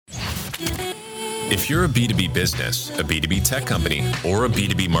If you're a B2B business, a B2B tech company, or a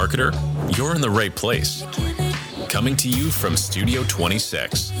B2B marketer, you're in the right place. Coming to you from Studio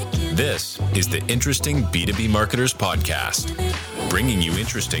 26, this is the Interesting B2B Marketers Podcast, bringing you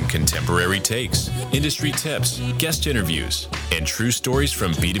interesting contemporary takes, industry tips, guest interviews, and true stories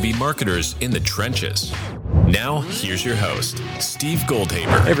from B2B marketers in the trenches. Now, here's your host, Steve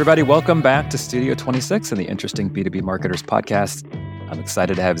Goldhaber. Hey, everybody. Welcome back to Studio 26 and the Interesting B2B Marketers Podcast. I'm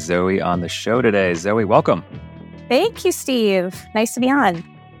excited to have Zoe on the show today. Zoe, welcome. Thank you, Steve. Nice to be on.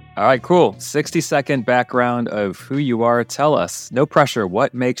 All right, cool. 60-second background of who you are. Tell us. No pressure.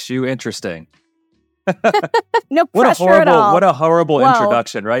 What makes you interesting? No pressure at all. What a horrible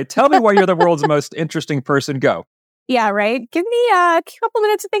introduction, right? Tell me why you're the world's most interesting person. Go. Yeah, right. Give me a couple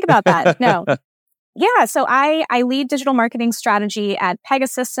minutes to think about that. No. Yeah, so I lead digital marketing strategy at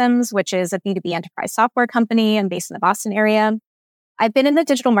Pegasystems, which is a B2B enterprise software company. I'm based in the Boston area. I've been in the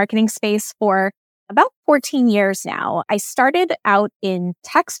digital marketing space for about 14 years now. I started out in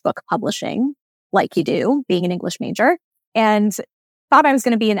textbook publishing, like you do, being an English major, and thought I was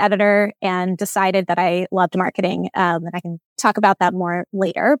going to be an editor and decided that I loved marketing. And I can talk about that more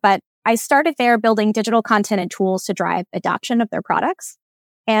later. But I started there building digital content and tools to drive adoption of their products.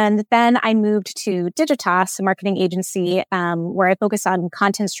 And then I moved to Digitas, a marketing agency, where I focus on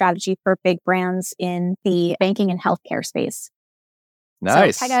content strategy for big brands in the banking and healthcare space.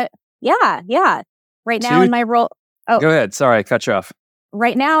 Nice. So yeah. Right now in my role... Oh, go ahead. Sorry, I cut you off.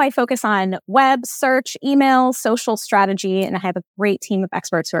 Right now, I focus on web, search, email, social strategy, and I have a great team of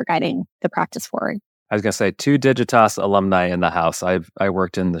experts who are guiding the practice forward. I was going to say 2 Digitas alumni in the house. I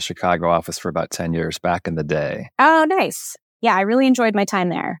worked in the Chicago office for about 10 years back in the day. Oh, nice. Yeah, I really enjoyed my time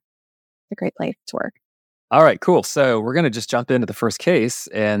there. It's a great place to work. All right, cool. So we're going to just jump into the first case.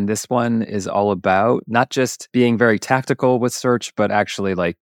 And this one is all about not just being very tactical with search, but actually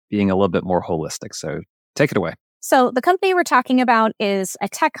like being a little bit more holistic. So take it away. So the company we're talking about is a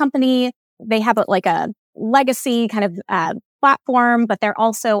tech company. They have a legacy kind of platform, but they're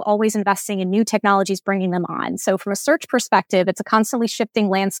also always investing in new technologies, bringing them on. So from a search perspective, it's a constantly shifting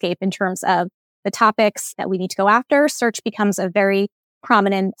landscape in terms of the topics that we need to go after. Search becomes a very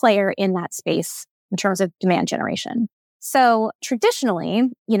prominent player in that space in terms of demand generation. So traditionally,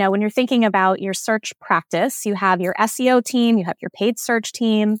 when you're thinking about your search practice, you have your SEO team, you have your paid search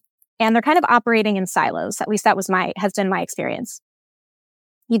team, and they're kind of operating in silos. At least that has been my experience.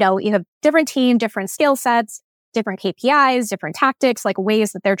 You have different team, different skill sets, different KPIs, different tactics, like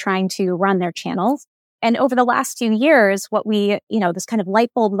ways that they're trying to run their channels. And over the last few years, this kind of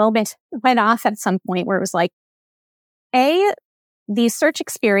light bulb moment went off at some point where it was like, the search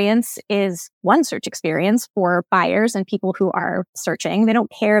experience is one search experience for buyers and people who are searching. They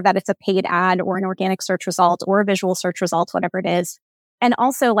don't care that it's a paid ad or an organic search result or a visual search result, whatever it is. And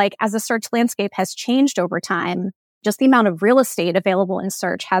also, as the search landscape has changed over time, just the amount of real estate available in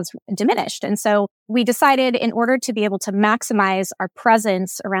search has diminished. And so we decided in order to be able to maximize our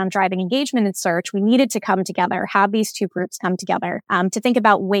presence around driving engagement in search, we needed to come together, have these two groups come together to think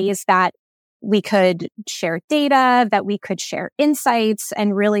about ways that we could share data, that we could share insights,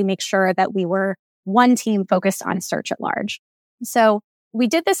 and really make sure that we were one team focused on search at large. So we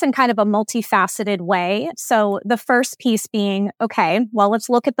did this in kind of a multifaceted way. So the first piece being, okay, well, let's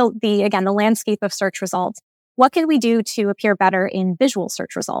look at the landscape of search results. What can we do to appear better in visual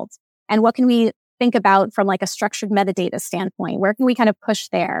search results? And what can we think about from a structured metadata standpoint? Where can we kind of push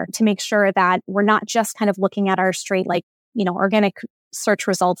there to make sure that we're not just kind of looking at our straight, organic search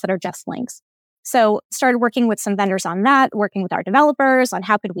results that are just links? So started working with some vendors on that, working with our developers on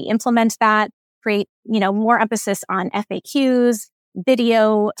how could we implement that, create, more emphasis on FAQs,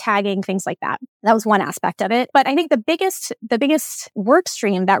 video tagging, things like that. That was one aspect of it. But I think the biggest work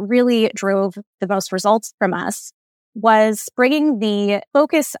stream that really drove the most results from us was bringing the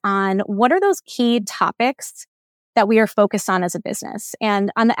focus on what are those key topics that we are focused on as a business.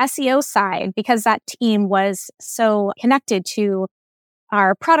 And on the SEO side, because that team was so connected to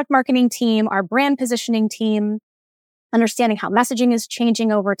our product marketing team, our brand positioning team, understanding how messaging is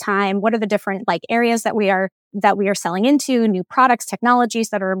changing over time. What are the different areas that we are selling into, new products,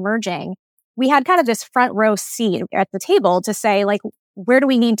 technologies that are emerging. We had kind of this front row seat at the table to say, where do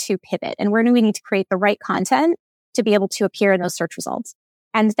we need to pivot and where do we need to create the right content to be able to appear in those search results?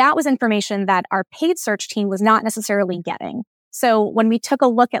 And that was information that our paid search team was not necessarily getting. So when we took a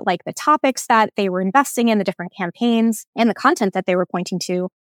look at the topics that they were investing in, the different campaigns and the content that they were pointing to,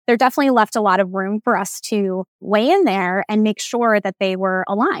 there definitely left a lot of room for us to weigh in there and make sure that they were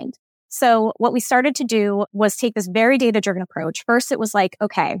aligned. So what we started to do was take this very data-driven approach. First, it was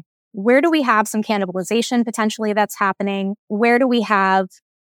okay, where do we have some cannibalization potentially that's happening? Where do we have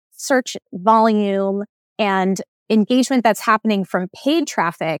search volume and engagement that's happening from paid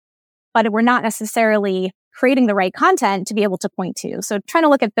traffic, but we're not necessarily creating the right content to be able to point to. So trying to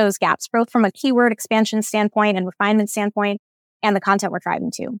look at those gaps, both from a keyword expansion standpoint and refinement standpoint, and the content we're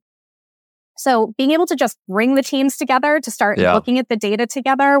driving to. So being able to just bring the teams together to start looking at the data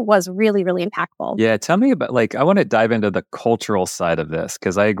together was really, really impactful. Yeah. Tell me about, I want to dive into the cultural side of this,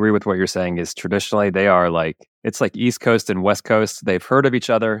 because I agree with what you're saying is traditionally they are it's like East Coast and West Coast. They've heard of each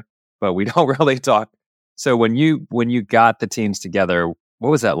other, but we don't really talk. So when you got the teams together, what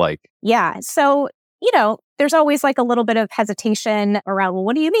was that like? Yeah. So, there's always a little bit of hesitation around, well,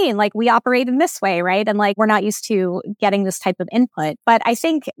 what do you mean? We operate in this way, right? And we're not used to getting this type of input. But I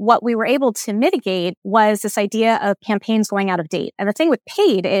think what we were able to mitigate was this idea of campaigns going out of date. And the thing with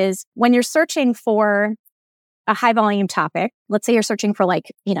paid is when you're searching for a high volume topic, let's say you're searching for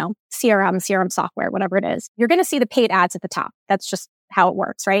CRM software, whatever it is, you're going to see the paid ads at the top. That's just how it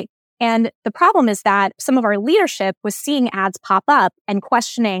works, right? And the problem is that some of our leadership was seeing ads pop up and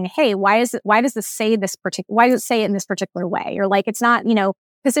questioning, hey, why does it say it in this particular way? Or it's not,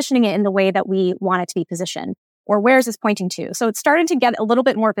 positioning it in the way that we want it to be positioned. Or where is this pointing to? So it started to get a little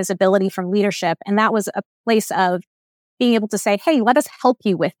bit more visibility from leadership. And that was a place of being able to say, hey, let us help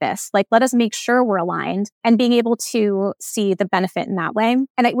you with this. Let us make sure we're aligned, and being able to see the benefit in that way.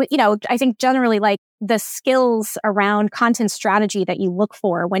 And I think generally the skills around content strategy that you look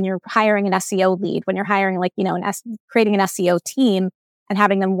for when you're hiring an SEO lead, when you're hiring creating an SEO team and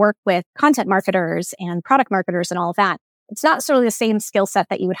having them work with content marketers and product marketers and all of that. It's not necessarily the same skill set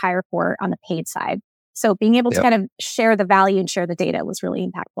that you would hire for on the paid side. So being able to kind of share the value and share the data was really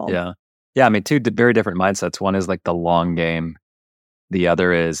impactful. Yeah. Yeah, I mean, two very different mindsets. One is the long game. The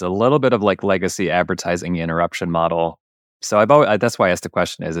other is a little bit of legacy advertising interruption model. So that's why I asked the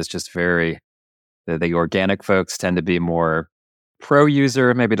question is it's just very, the organic folks tend to be more pro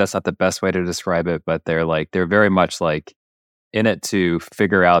user. Maybe that's not the best way to describe it, but they're very much in it to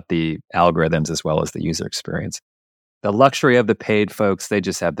figure out the algorithms as well as the user experience. The luxury of the paid folks, they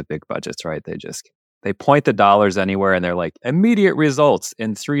just have the big budgets, right? They point the dollars anywhere and they're immediate results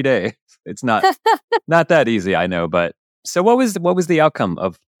in 3 days. It's not that easy, I know. But so what was the outcome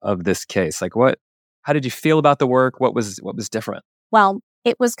of this case? How did you feel about the work? What was different? Well,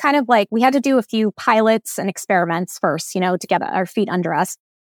 it was kind of we had to do a few pilots and experiments first, to get our feet under us.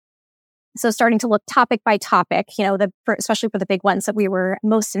 So starting to look topic by topic, especially for the big ones that we were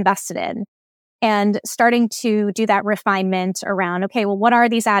most invested in. And starting to do that refinement around, okay, well, what are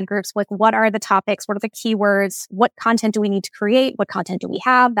these ad groups? What are the topics? What are the keywords? What content do we need to create? What content do we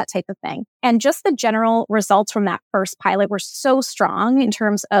have? That type of thing. And just the general results from that first pilot were so strong in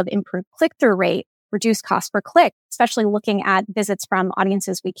terms of improved click-through rate, reduced cost per click, especially looking at visits from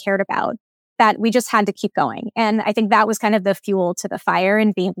audiences we cared about, that we just had to keep going. And I think that was kind of the fuel to the fire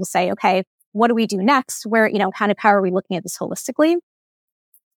and being able to say, okay, what do we do next? Where, kind of how are we looking at this holistically?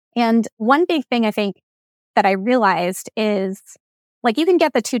 And one big thing I think that I realized is you can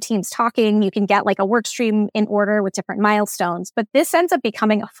get the two teams talking, you can get a work stream in order with different milestones, but this ends up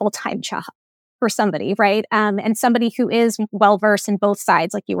becoming a full-time job for somebody, right? And somebody who is well-versed in both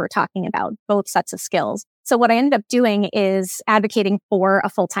sides, like you were talking about, both sets of skills. So what I ended up doing is advocating for a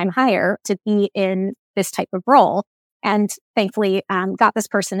full-time hire to be in this type of role. And thankfully, got this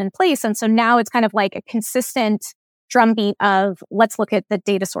person in place. And so now it's kind of a consistent drumbeat of let's look at the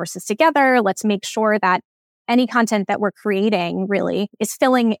data sources together. Let's make sure that any content that we're creating really is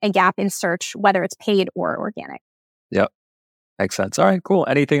filling a gap in search, whether it's paid or organic. Yep. Makes sense. All right, cool.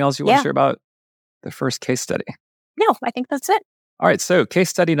 Anything else you want to share about the first case study? No, I think that's it. All right. So case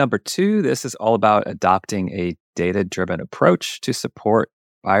study number 2, this is all about adopting a data-driven approach to support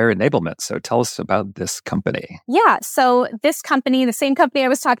buyer enablement. So tell us about this company. Yeah. So this company, the same company I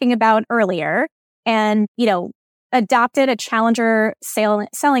was talking about earlier, and, adopted a challenger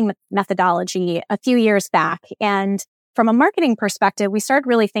selling methodology a few years back. And from a marketing perspective, we started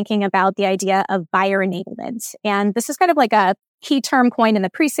really thinking about the idea of buyer enablement. And this is kind of a key term coined in the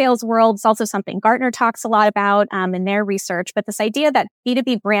pre-sales world. It's also something Gartner talks a lot about in their research. But this idea that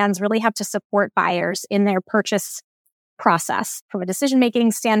B2B brands really have to support buyers in their purchase process from a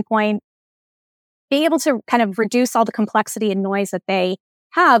decision-making standpoint, being able to kind of reduce all the complexity and noise that they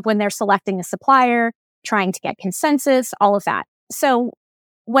have when they're selecting a supplier, trying to get consensus, all of that. So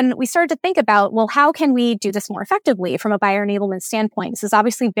when we started to think about, well, how can we do this more effectively from a buyer enablement standpoint? This is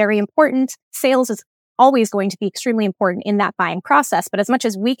obviously very important. Sales is always going to be extremely important in that buying process. But as much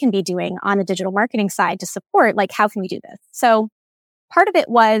as we can be doing on the digital marketing side to support, how can we do this? So part of it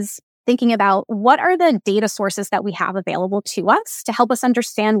was thinking about what are the data sources that we have available to us to help us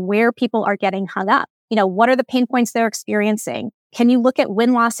understand where people are getting hung up. what are the pain points they're experiencing? Can you look at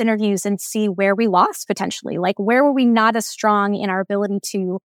win-loss interviews and see where we lost potentially? Like, where were we not as strong in our ability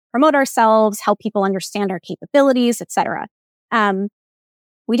to promote ourselves, help people understand our capabilities, et cetera?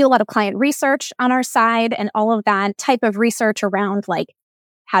 We do a lot of client research on our side, and all of that type of research around like,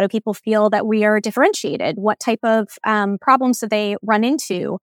 how do people feel that we are differentiated? What type of problems do they run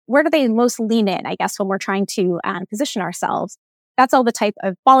into? Where do they most lean in, I guess, when we're trying to position ourselves? That's all the type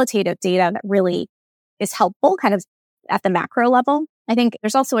of qualitative data that really is helpful kind of at the macro level. I think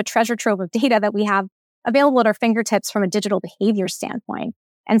there's also a treasure trove of data that we have available at our fingertips from a digital behavior standpoint.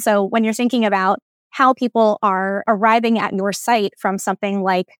 And so when you're thinking about how people are arriving at your site from something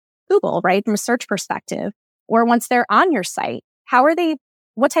like Google, right, from a search perspective, or once they're on your site,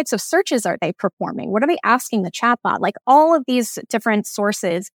 what types of searches are they performing? What are they asking the chatbot? Like, all of these different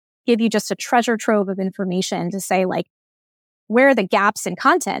sources give you just a treasure trove of information to say, like, where are the gaps in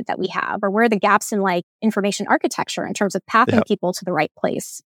content that we have, or where are the gaps in like information architecture in terms of pathing people to the right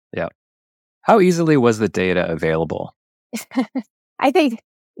place? Yeah. How easily was the data available? I think,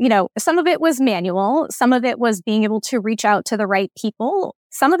 some of it was manual. Some of it was being able to reach out to the right people.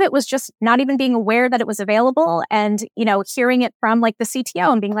 Some of it was just not even being aware that it was available and, hearing it from like the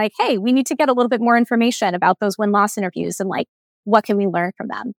CTO and being like, hey, we need to get a little bit more information about those win-loss interviews and like, what can we learn from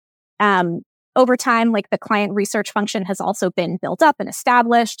them? Over time, like the client research function has also been built up and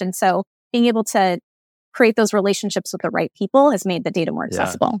established. And so being able to create those relationships with the right people has made the data more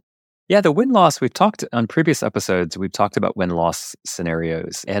accessible. Yeah, the win-loss, we've talked on previous episodes, we've talked about win-loss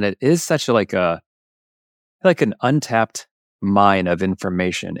scenarios. And it is such like an untapped mine of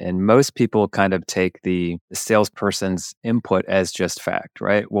information. And most people kind of take the salesperson's input as just fact,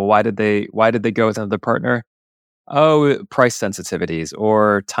 right? Well, why did they go with another partner? Oh, price sensitivities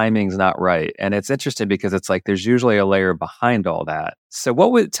or timing's not right. And it's interesting because it's like there's usually a layer behind all that. So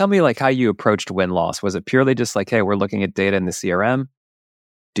tell me like how you approached win-loss? Was it purely just like, hey, we're looking at data in the CRM?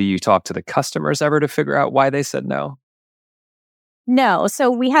 Do you talk to the customers ever to figure out why they said no? No.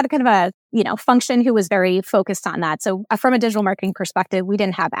 So we had kind of a, function who was very focused on that. So from a digital marketing perspective, we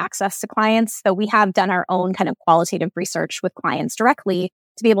didn't have access to clients. So we have done our own kind of qualitative research with clients directly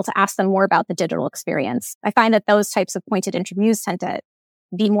to be able to ask them more about the digital experience. I find that those types of pointed interviews tend to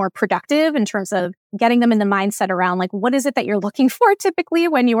be more productive in terms of getting them in the mindset around like, what is it that you're looking for typically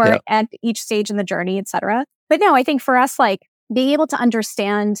when you are at each stage in the journey, et cetera. But no, I think for us, like being able to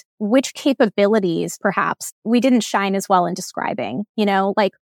understand which capabilities perhaps we didn't shine as well in describing,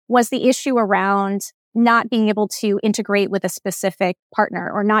 like was the issue around not being able to integrate with a specific partner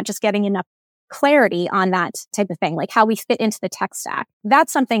or not just getting enough clarity on that type of thing, like how we fit into the tech stack.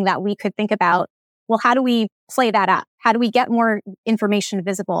 That's something that we could think about. Well, how do we play that up? How do we get more information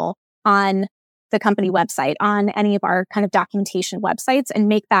visible on the company website, on any of our kind of documentation websites, and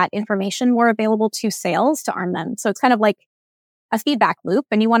make that information more available to sales to arm them? So it's kind of like a feedback loop,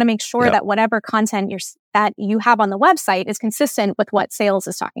 and you want to make sure that whatever content that you have on the website is consistent with what sales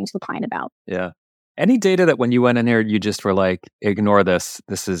is talking to the client about. Yeah. Any data that when you went in here, you just were like, ignore this.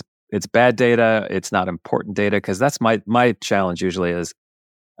 It's bad data. It's not important data. Because that's my challenge usually is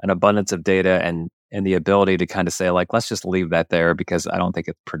an abundance of data and the ability to kind of say like, let's just leave that there because I don't think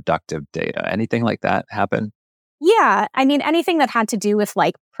it's productive data. Anything like that happen? Yeah. I mean, anything that had to do with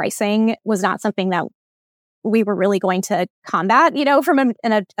like pricing was not something that we were really going to combat, from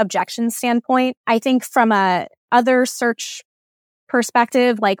an objection standpoint. I think from a other search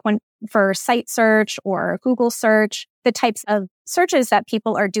perspective, like for site search or Google search, the types of searches that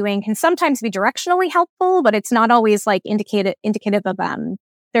people are doing can sometimes be directionally helpful, but it's not always like indicative of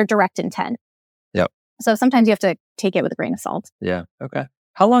their direct intent. Yep. So sometimes you have to take it with a grain of salt. Yeah. Okay.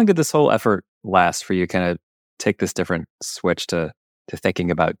 How long did this whole effort last for you to kind of take this different switch to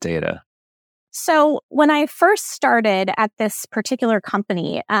thinking about data? So when I first started at this particular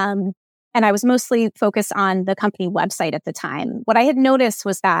company, and I was mostly focused on the company website at the time, what I had noticed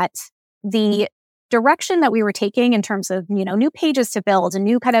was that the direction that we were taking in terms of, new pages to build and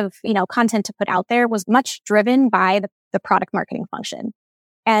new kind of, content to put out there was much driven by the product marketing function.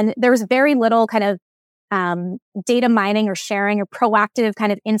 And there was very little kind of data mining or sharing or proactive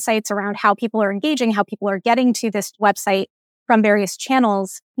kind of insights around how people are engaging, how people are getting to this website from various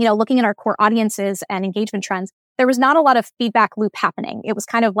channels, looking at our core audiences and engagement trends. There was not a lot of feedback loop happening. It was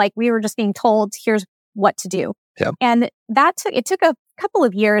kind of like we were just being told, here's what to do. Yep. And it took a couple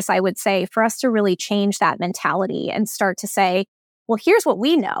of years, I would say, for us to really change that mentality and start to say, well, here's what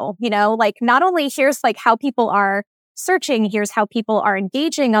we know, like not only here's like how people are searching, here's how people are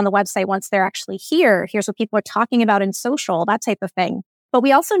engaging on the website once they're actually here. Here's what people are talking about in social, that type of thing. But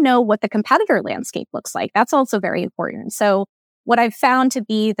we also know what the competitor landscape looks like. That's also very important. So what I've found to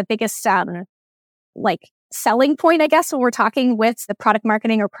be the biggest like selling point, I guess, when we're talking with the product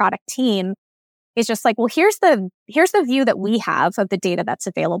marketing or product team is just like, well, here's the view that we have of the data that's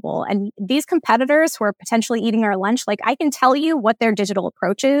available. And these competitors who are potentially eating our lunch, like I can tell you what their digital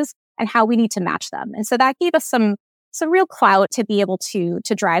approach is and how we need to match them. And so that gave us some real clout to be able to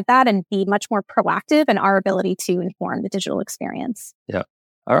drive that and be much more proactive in our ability to inform the digital experience. Yeah.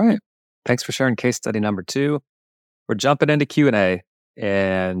 All right. Thanks for sharing case study number 2. We're jumping into Q&A.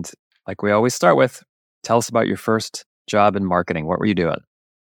 And like we always start with, tell us about your first job in marketing. What were you doing?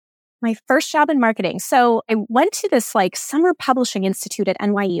 My first job in marketing. So I went to this like summer publishing institute at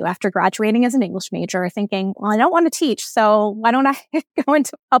NYU after graduating as an English major, thinking, well, I don't want to teach. So why don't I go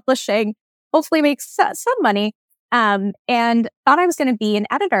into publishing, hopefully make some money. And thought I was going to be an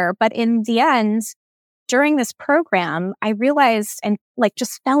editor. But in the end, during this program, I realized and like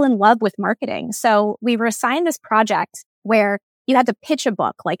just fell in love with marketing. So we were assigned this project where you had to pitch a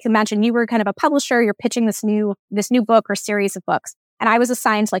book. Like imagine you were kind of a publisher, you're pitching this new book or series of books. And I was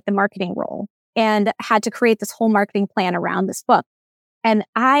assigned like the marketing role and had to create this whole marketing plan around this book. And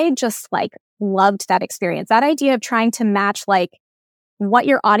I just like loved that experience. That idea of trying to match like what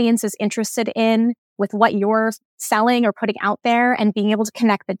your audience is interested in with what you're selling or putting out there and being able to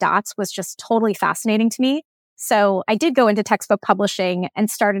connect the dots was just totally fascinating to me. So I did go into textbook publishing and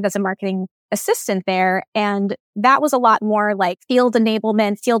started as a marketing assistant there. And that was a lot more like field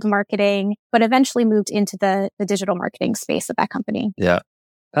enablement, field marketing, but eventually moved into the digital marketing space of that company. Yeah,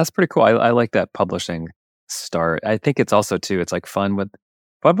 that's pretty cool. I like that publishing start. I think it's also too, it's like fun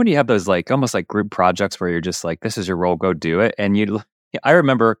when you have those like almost like group projects where you're just like, this is your role, go do it. And I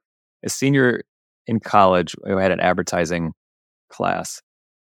remember a senior in college, I had an advertising class.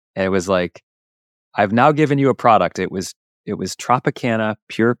 And it was like, I've now given you a product. It was Tropicana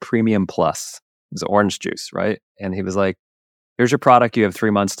Pure Premium Plus. It was orange juice, right? And he was like, here's your product. You have 3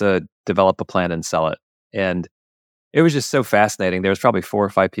 months to develop a plan and sell it. And it was just so fascinating. There was probably 4 or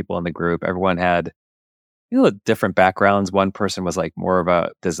 5 people in the group. Everyone had different backgrounds. One person was like more of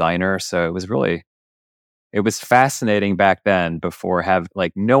a designer. So it was fascinating back then before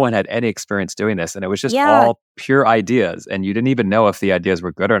no one had any experience doing this. And it was just all pure ideas. And you didn't even know if the ideas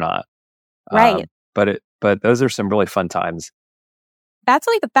were good or not. Right. But those are some really fun times. That's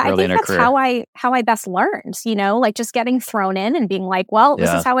like I think that's how I best learned, like just getting thrown in and being like, well, this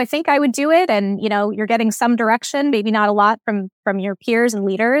is how I think I would do it. And, you're getting some direction, maybe not a lot from your peers and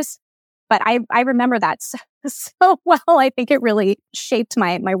leaders. But I remember that so well. I think it really shaped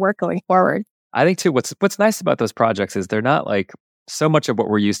my work going forward. I think too, what's nice about those projects is they're not like so much of what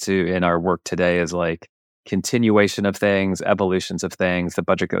we're used to in our work today is like continuation of things, evolutions of things, the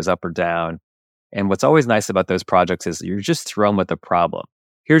budget goes up or down. And what's always nice about those projects is you're just thrown with a problem.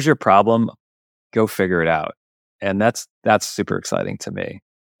 Here's your problem, go figure it out. And that's super exciting to me.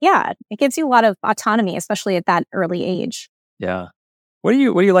 Yeah, it gives you a lot of autonomy, especially at that early age. Yeah. What do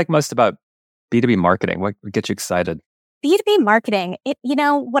you like most about B2B marketing? What gets you excited? B2B marketing,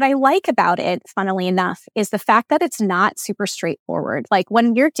 what I like about it, funnily enough, is the fact that it's not super straightforward. Like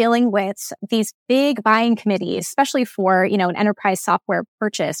when you're dealing with these big buying committees, especially for, an enterprise software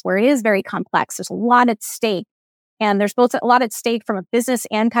purchase where it is very complex, there's a lot at stake. And there's both a lot at stake from a business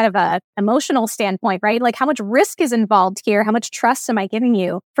and kind of a emotional standpoint, right? Like how much risk is involved here? How much trust am I giving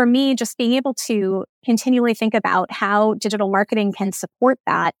you? For me, just being able to continually think about how digital marketing can support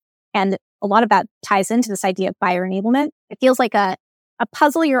that. And a lot of that ties into this idea of buyer enablement. It feels like a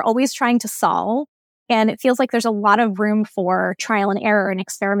puzzle you're always trying to solve. And it feels like there's a lot of room for trial and error and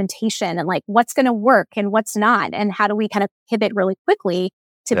experimentation and like what's going to work and what's not. And how do we kind of pivot really quickly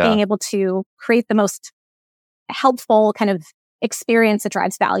to being able to create the most helpful kind of experience that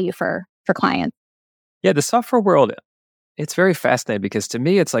drives value for clients. Yeah, the software world, it's very fascinating because to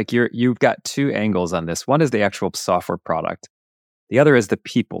me, it's like you've got 2 angles on this. One is the actual software product. The other is the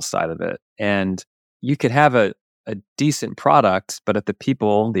people side of it. And you could have a decent product, but if the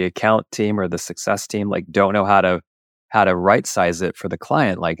people, the account team or the success team, like don't know how to right size it for the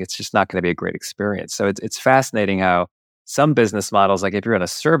client, like it's just not going to be a great experience. So it's fascinating how some business models, like if you're in a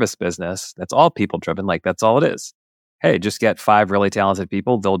service business, that's all people driven, like that's all it is. Hey, just get 5 really talented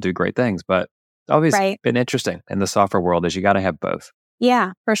people, they'll do great things. But it's always been interesting in the software world is you got to have both.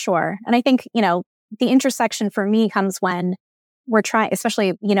 Yeah, for sure. And I think, the intersection for me comes when we're trying,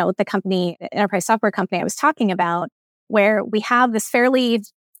 especially, the company, enterprise software company I was talking about, where we have this fairly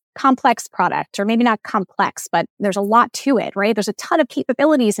complex product, or maybe not complex, but there's a lot to it, right? There's a ton of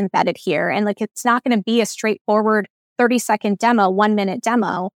capabilities embedded here. And like, it's not going to be a straightforward 30-second demo, 1-minute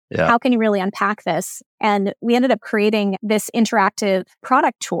demo. Yeah. How can you really unpack this? And we ended up creating this interactive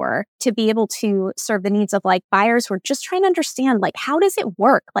product tour to be able to serve the needs of like buyers who are just trying to understand, like, how does it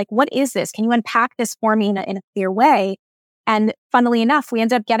work? Like, what is this? Can you unpack this for me in a clear way? And funnily enough, we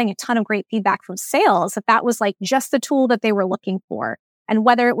ended up getting a ton of great feedback from sales that was like just the tool that they were looking for. And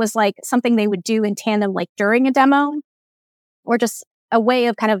whether it was like something they would do in tandem, like during a demo, or just a way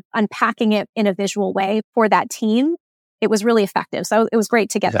of kind of unpacking it in a visual way for that team, it was really effective. So it was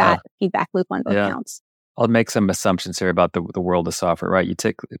great to get that feedback loop on both counts. I'll make some assumptions here about the world of software, right? You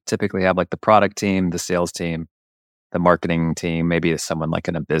typically have like the product team, the sales team, the marketing team, maybe someone like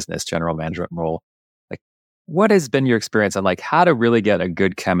in a business general management role. Like, what has been your experience on like how to really get a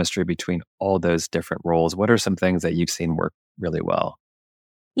good chemistry between all those different roles? What are some things that you've seen work really well?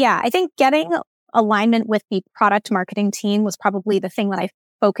 Yeah, I think getting alignment with the product marketing team was probably the thing that I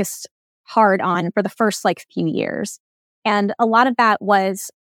focused hard on for the first like few years. And a lot of that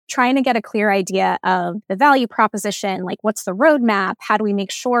was trying to get a clear idea of the value proposition, like what's the roadmap? How do we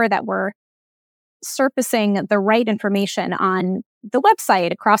make sure that we're surfacing the right information on the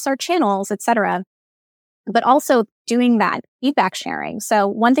website, across our channels, et cetera, but also doing that feedback sharing. So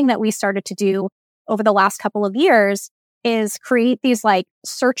one thing that we started to do over the last couple of years is create these like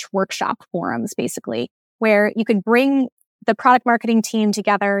search workshop forums, basically, where you could bring the product marketing team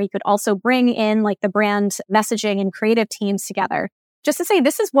together. You could also bring in like the brand messaging and creative teams together just to say,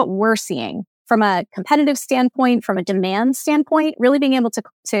 this is what we're seeing from a competitive standpoint, from a demand standpoint, really being able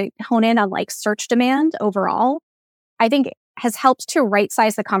to hone in on like search demand overall, I think has helped to right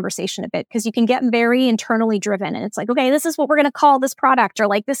size the conversation a bit, because you can get very internally driven. And it's like, okay, this is what we're going to call this product, or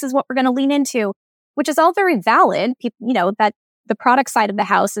like, this is what we're going to lean into, which is all very valid. People, that the product side of the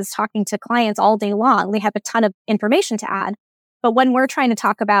house is talking to clients all day long. They have a ton of information to add. But when we're trying to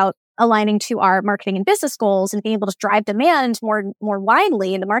talk about aligning to our marketing and business goals and being able to drive demand more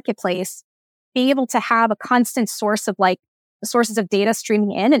widely in the marketplace, being able to have a constant source of like sources of data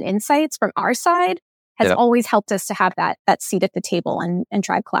streaming in and insights from our side has always helped us to have that seat at the table and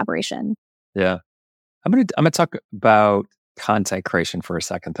drive collaboration. Yeah. I'm gonna talk about content creation for a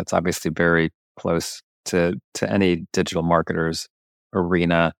second. That's obviously very close to any digital marketer's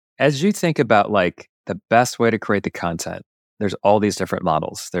arena. As you think about like the best way to create the content, there's all these different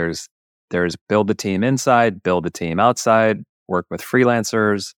models. There's build the team inside, build the team outside, work with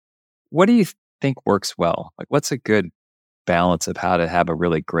freelancers. What do you think works well? Like, what's a good balance of how to have a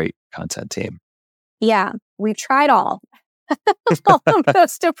really great content team? Yeah, we've tried all of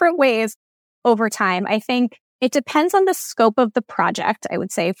those different ways over time. I think it depends on the scope of the project, I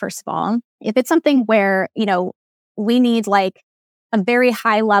would say, first of all. If it's something where, we need like a very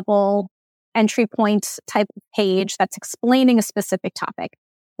high level entry point type of page that's explaining a specific topic,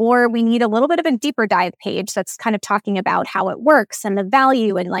 or we need a little bit of a deeper dive page that's kind of talking about how it works and the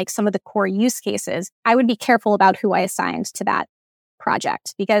value and like some of the core use cases, I would be careful about who I assigned to that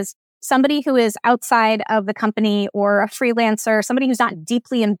project, because somebody who is outside of the company or a freelancer, somebody who's not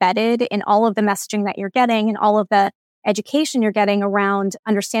deeply embedded in all of the messaging that you're getting and all of the education you're getting around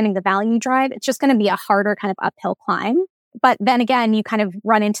understanding the value drive, it's just going to be a harder kind of uphill climb. But then again, you kind of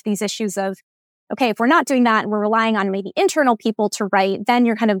run into these issues of, okay, if we're not doing that and we're relying on maybe internal people to write, then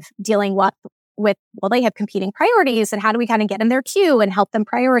you're kind of dealing with, well, they have competing priorities, and how do we kind of get in their queue and help them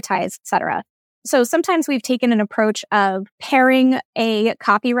prioritize, et cetera. So sometimes we've taken an approach of pairing a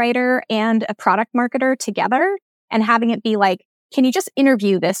copywriter and a product marketer together and having it be like, can you just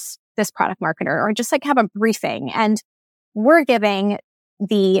interview this product marketer, or just like have a briefing? And we're giving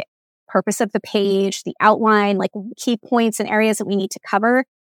the purpose of the page, the outline, like key points and areas that we need to cover.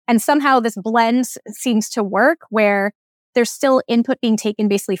 And somehow this blend seems to work where there's still input being taken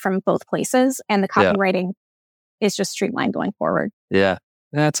basically from both places, and the copywriting is just streamlined going forward. Yeah.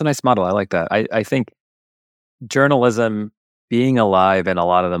 That's a nice model. I like that. I think journalism being alive in a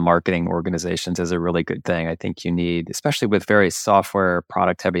lot of the marketing organizations is a really good thing. I think you need, especially with very software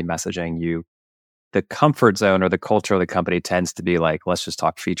product heavy messaging, the comfort zone or the culture of the company tends to be like, let's just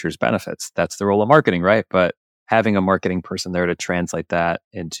talk features, benefits. That's the role of marketing, right? But having a marketing person there to translate that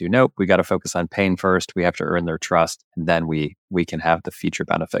into, nope, we got to focus on pain first. We have to earn their trust. And then we can have the feature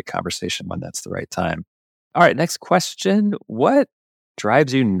benefit conversation when that's the right time. All right, next question. What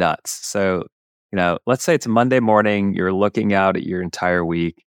drives you nuts? So, let's say it's Monday morning, you're looking out at your entire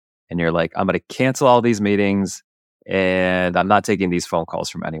week and you're like, I'm going to cancel all these meetings and I'm not taking these phone calls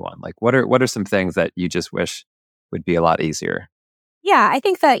from anyone. Like, what are some things that you just wish would be a lot easier? Yeah, I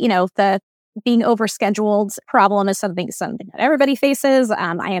think that, the being overscheduled problem is something that everybody faces.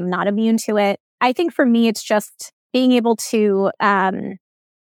 I am not immune to it. I think for me, it's just being able to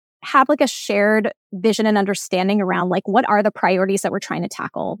have like a shared vision and understanding around like what are the priorities that we're trying to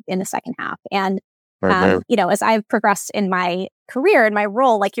tackle in the second half. And as I've progressed in my career and my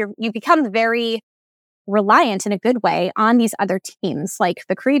role, like you become very reliant in a good way on these other teams, like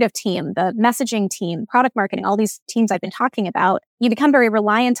the creative team, the messaging team, product marketing, all these teams I've been talking about. You become very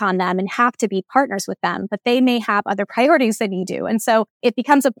reliant on them and have to be partners with them, but they may have other priorities than you do. And so it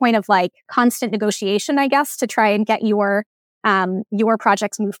becomes a point of like constant negotiation, I guess, to try and get your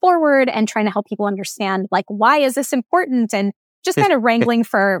projects move forward and trying to help people understand like, why is this important? And just kind of wrangling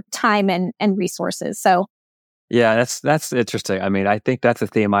for time and resources. So yeah, that's interesting. I mean, I think that's a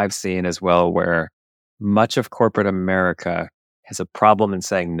theme I've seen as well, where much of corporate America has a problem in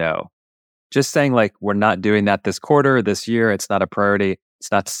saying no. Just saying like, we're not doing that this quarter, this year, it's not a priority.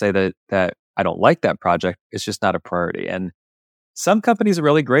 It's not to say that I don't like that project. It's just not a priority. And some companies are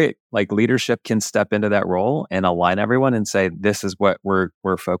really great. Like leadership can step into that role and align everyone and say, this is what we're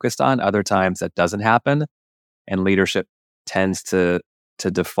focused on. Other times that doesn't happen. And leadership tends to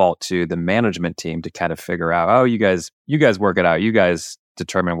default to the management team to kind of figure out, oh, you guys work it out. You guys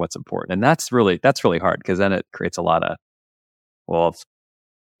determine what's important. And that's really hard, because then it creates a lot of, well,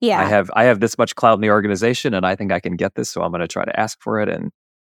 yeah, I have this much clout in the organization and I think I can get this, so I'm going to try to ask for it. And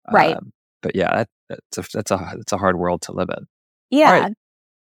right. But yeah, that's a hard world to live in. Yeah. All right.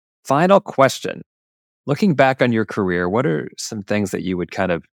 Final question. Looking back on your career, what are some things that you would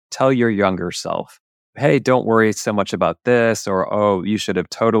kind of tell your younger self? Hey, don't worry so much about this, or, oh, you should have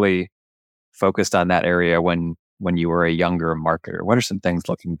totally focused on that area when you were a younger marketer. What are some things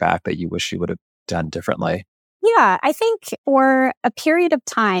looking back that you wish you would have done differently? Yeah, I think for a period of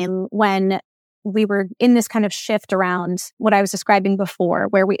time when we were in this kind of shift around what I was describing before,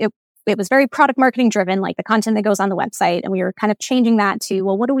 where it was very product marketing driven, like the content that goes on the website. And we were kind of changing that to,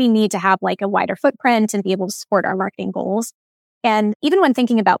 well, what do we need to have like a wider footprint and be able to support our marketing goals? And even when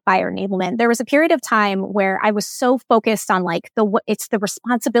thinking about buyer enablement, there was a period of time where I was so focused on like it's the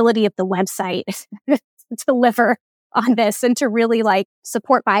responsibility of the website to deliver on this and to really like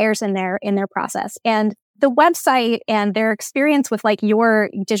support buyers in their process. And the website and their experience with like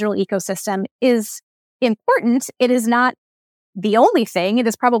your digital ecosystem is important. It is not the only thing. It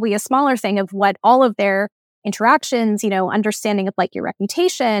is probably a smaller thing of what all of their interactions, understanding of like your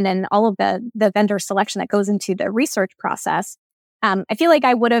reputation and all of the vendor selection that goes into the research process. I feel like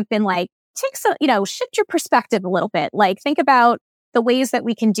I would have been like, shift your perspective a little bit. Like think about the ways that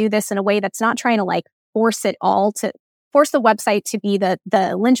we can do this in a way that's not trying to like force the website to be the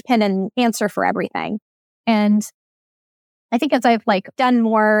linchpin and answer for everything. And I think as I've like done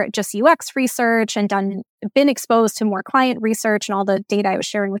more just UX research and been exposed to more client research and all the data I was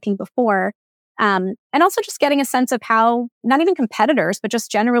sharing with you before, and also just getting a sense of how not even competitors, but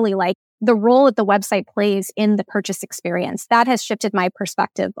just generally like the role that the website plays in the purchase experience, that has shifted my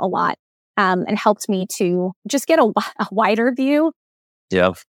perspective a lot and helped me to just get a wider view.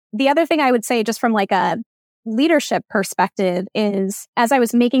 Yeah. The other thing I would say just from like a leadership perspective is as I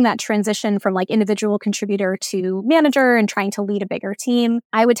was making that transition from like individual contributor to manager and trying to lead a bigger team,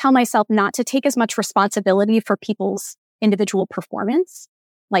 I would tell myself not to take as much responsibility for people's individual performance.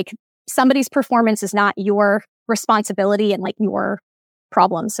 Like somebody's performance is not your responsibility and like your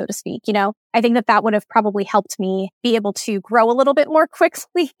problem, so to speak. I think that would have probably helped me be able to grow a little bit more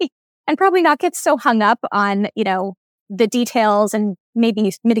quickly and probably not get so hung up on, the details and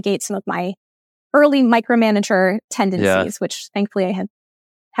maybe mitigate some of my early micromanager tendencies, which thankfully I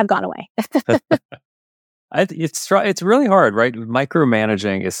have gone away. It's really hard, right?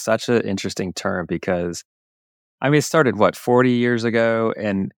 Micromanaging is such an interesting term because, I mean, it started 40 years ago,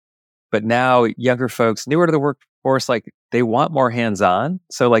 but now younger folks, newer to the workforce, like they want more hands-on.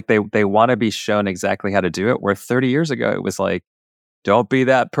 So like they want to be shown exactly how to do it. Where 30 years ago it was like, don't be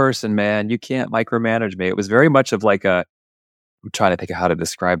that person, man. You can't micromanage me. It was very much of like I'm trying to think of how to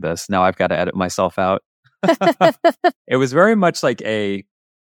describe this. Now I've got to edit myself out. It was very much like I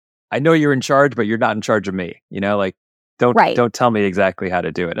know you're in charge, but you're not in charge of me. Like don't tell me exactly how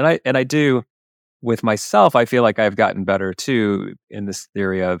to do it. And I do with myself. I feel like I've gotten better too in this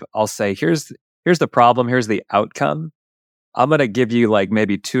theory of I'll say, here's the problem, here's the outcome. I'm going to give you like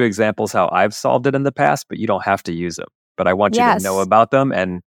maybe 2 examples how I've solved it in the past, but you don't have to use them. But I want you to know about them.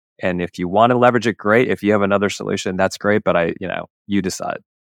 And if you want to leverage it, great. If you have another solution, that's great. But you decide.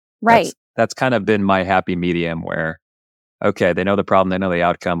 Right. That's kind of been my happy medium where, okay, they know the problem, they know the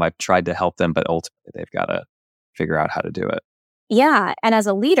outcome. I've tried to help them, but ultimately they've got to figure out how to do it. Yeah. And as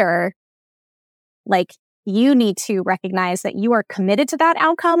a leader, like you need to recognize that you are committed to that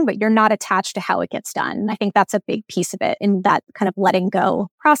outcome, but you're not attached to how it gets done. I think that's a big piece of it in that kind of letting go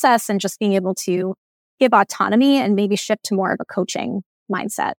process and just being able to give autonomy and maybe shift to more of a coaching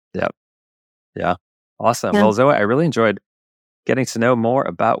mindset. Yep. Yeah. Awesome. Yeah. Well, Zoe, I really enjoyed getting to know more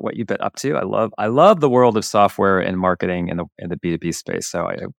about what you've been up to. I love the world of software and marketing in the B2B space. So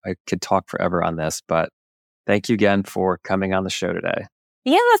I could talk forever on this, but thank you again for coming on the show today.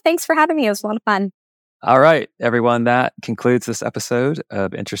 Yeah, thanks for having me. It was a lot of fun. All right, everyone, that concludes this episode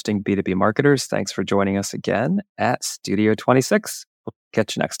of Interesting B2B Marketers. Thanks for joining us again at Studio 26. We'll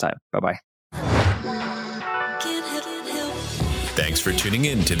catch you next time. Bye-bye. Thanks for tuning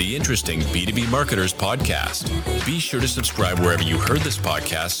in to the Interesting B2B Marketers podcast. Be sure to subscribe wherever you heard this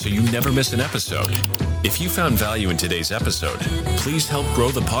podcast so you never miss an episode. If you found value in today's episode, please help grow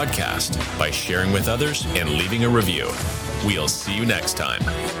the podcast by sharing with others and leaving a review. We'll see you next time.